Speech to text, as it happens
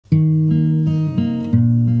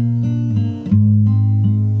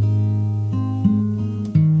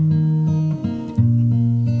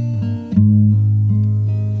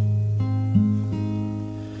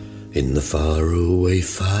faraway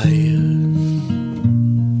fires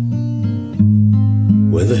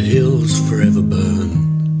where the hills forever burn.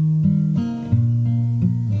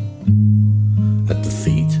 At the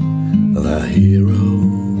feet of our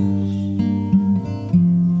heroes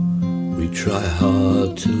we try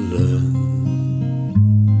hard to learn,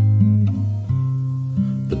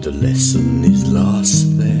 but the lesson is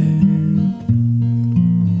lost there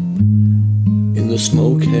in the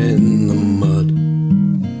smoke and the mud,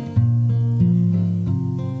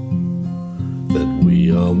 that we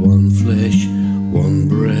are one flesh, one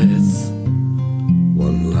breath,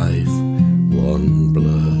 one life, one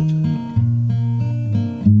blood.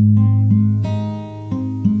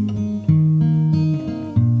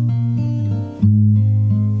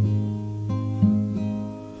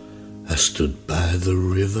 I stood by the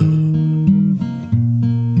river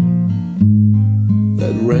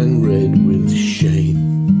that ran red with shame.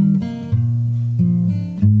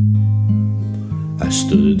 I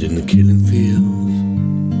stood in the killing fields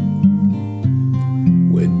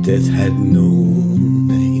where death had no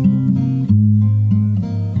name.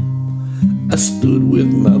 I stood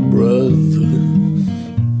with my brothers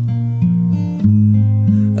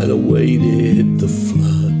and awaited the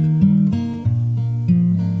flood,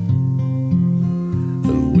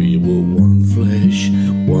 and we were one flesh,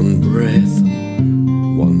 one breath,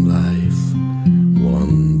 one life,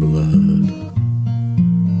 one blood.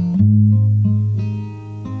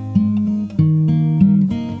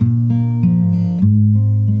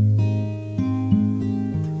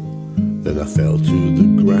 Then I fell to the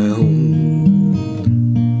ground,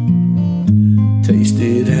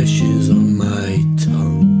 tasted ashes on my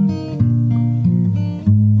tongue,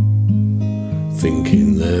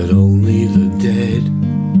 thinking that only the dead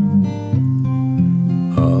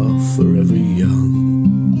are forever young.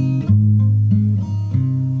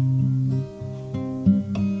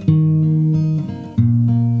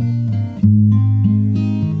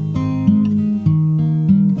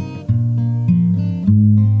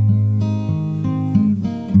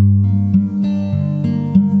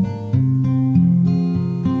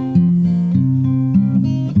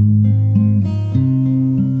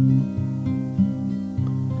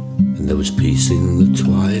 There was peace in the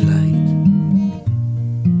twilight,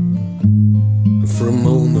 and for a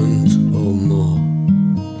moment or more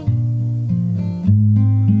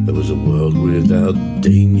there was a world without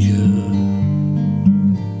danger,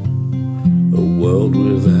 a world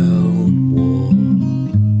without war.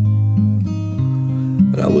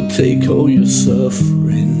 And I would take all your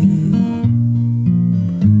suffering,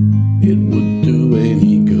 it would do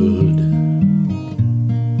any good,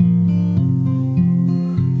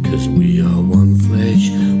 'cause we are one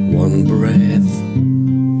flesh, one breath,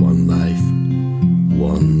 one life,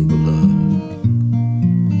 one blood.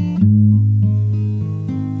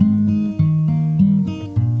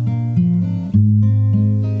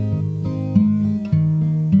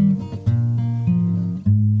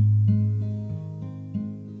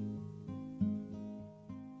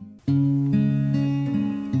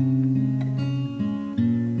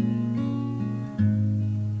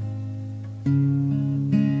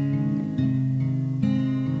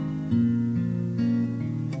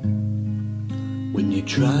 When you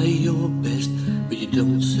try your best but you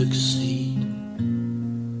don't succeed,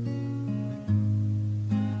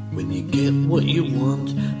 when you get what you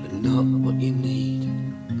want but not what you need,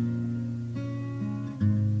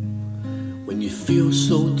 when you feel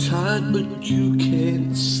so tired but you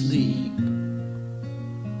can't sleep,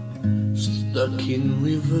 stuck in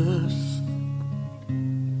reverse,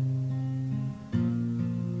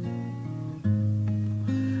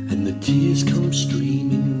 and the tears come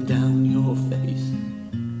streaming down your face,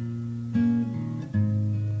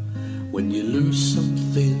 when you lose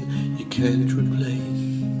something you can't replace,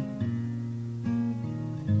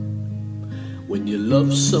 when you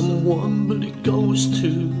love someone but it goes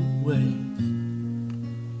to waste,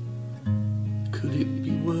 could it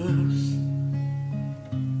be worse?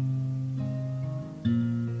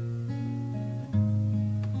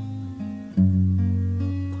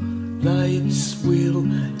 Lights will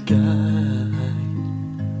guide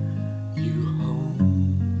you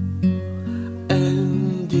home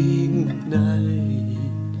and ignite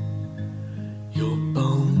your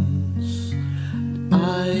bones.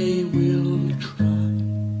 I will try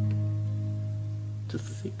to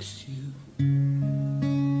fix you.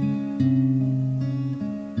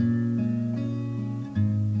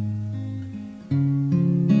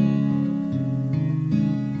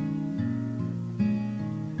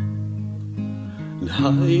 And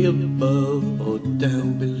high above or down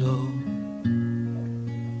below,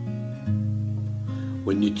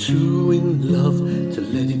 when you're too in love to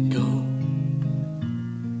let it go,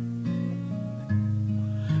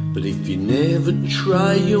 But if you never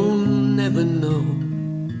try, you'll never know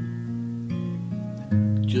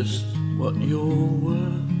just what you're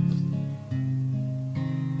worth.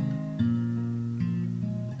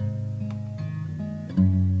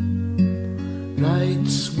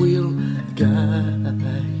 Lights will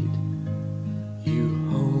guide you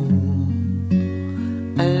home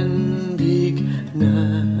and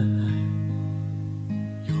ignite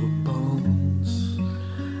your bones.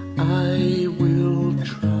 I will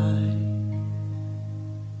try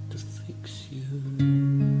to fix you.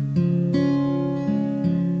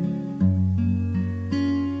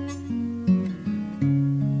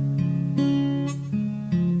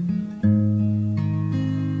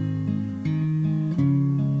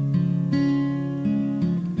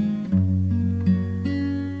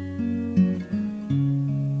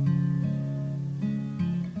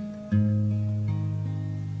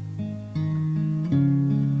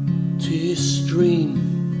 Tears stream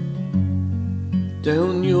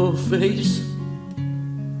down your face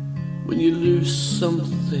when you lose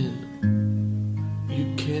something you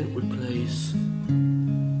can't replace.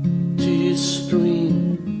 Tears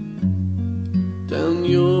stream down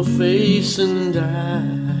your face and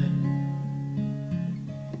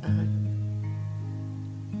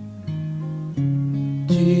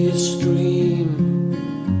tears stream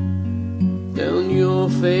down your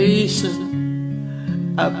face, and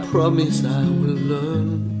I promise I will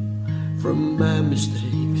learn from my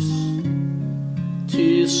mistakes.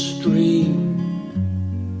 Tears stream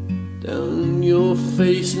down your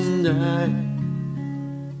face, and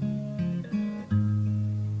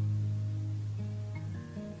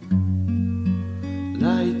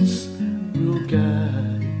lights will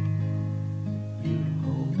guide you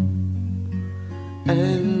home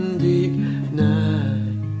and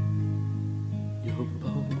ignite your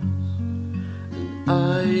bones.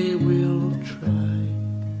 I will try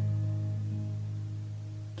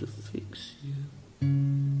to fix you.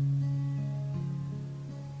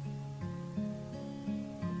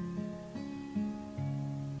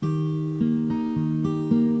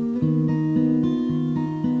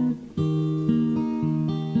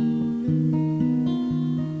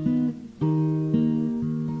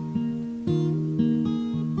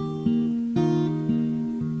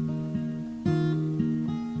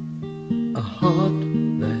 A heart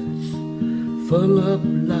that's full up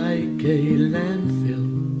like a landfill,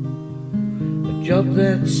 a job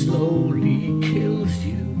that slowly kills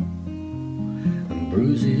you, and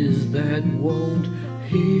bruises that won't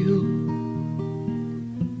heal.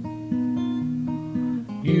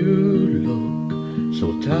 You look so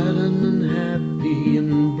tired and unhappy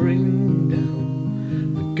and bring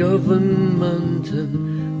down the government,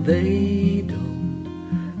 and they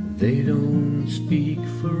don't speak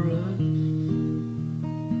for us.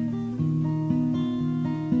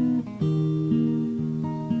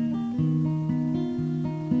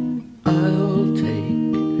 I'll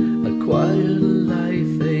take a quiet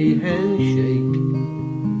life, a handshake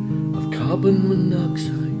of carbon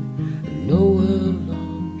monoxide, and no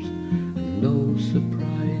alarms, and no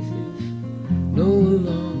surprises, no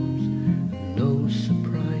alarms, and no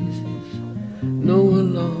surprises, no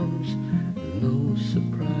alarms, and no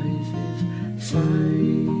surprises.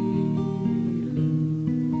 Silence.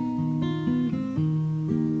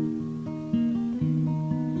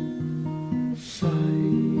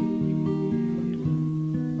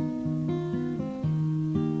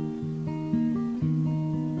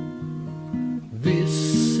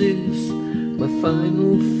 This is my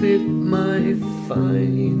final fit, my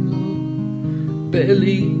final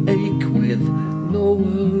belly ache with no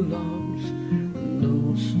alarms,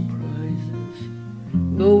 no surprises,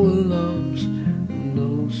 no alarms,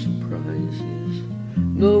 no surprises,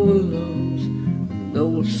 no alarms,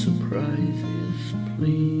 no surprises,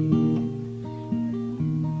 please.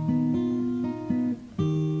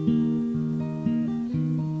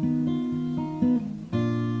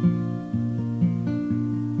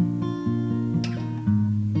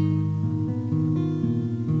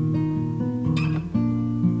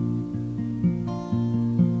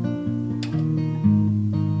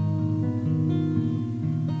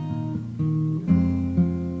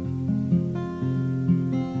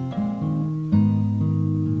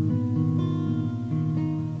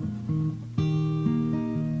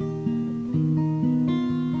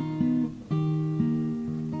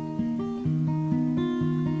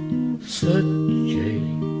 Such a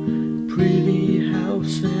pretty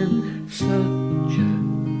house and such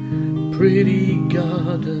a pretty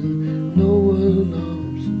garden. No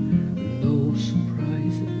alarms, no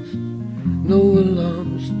surprises, no alarms.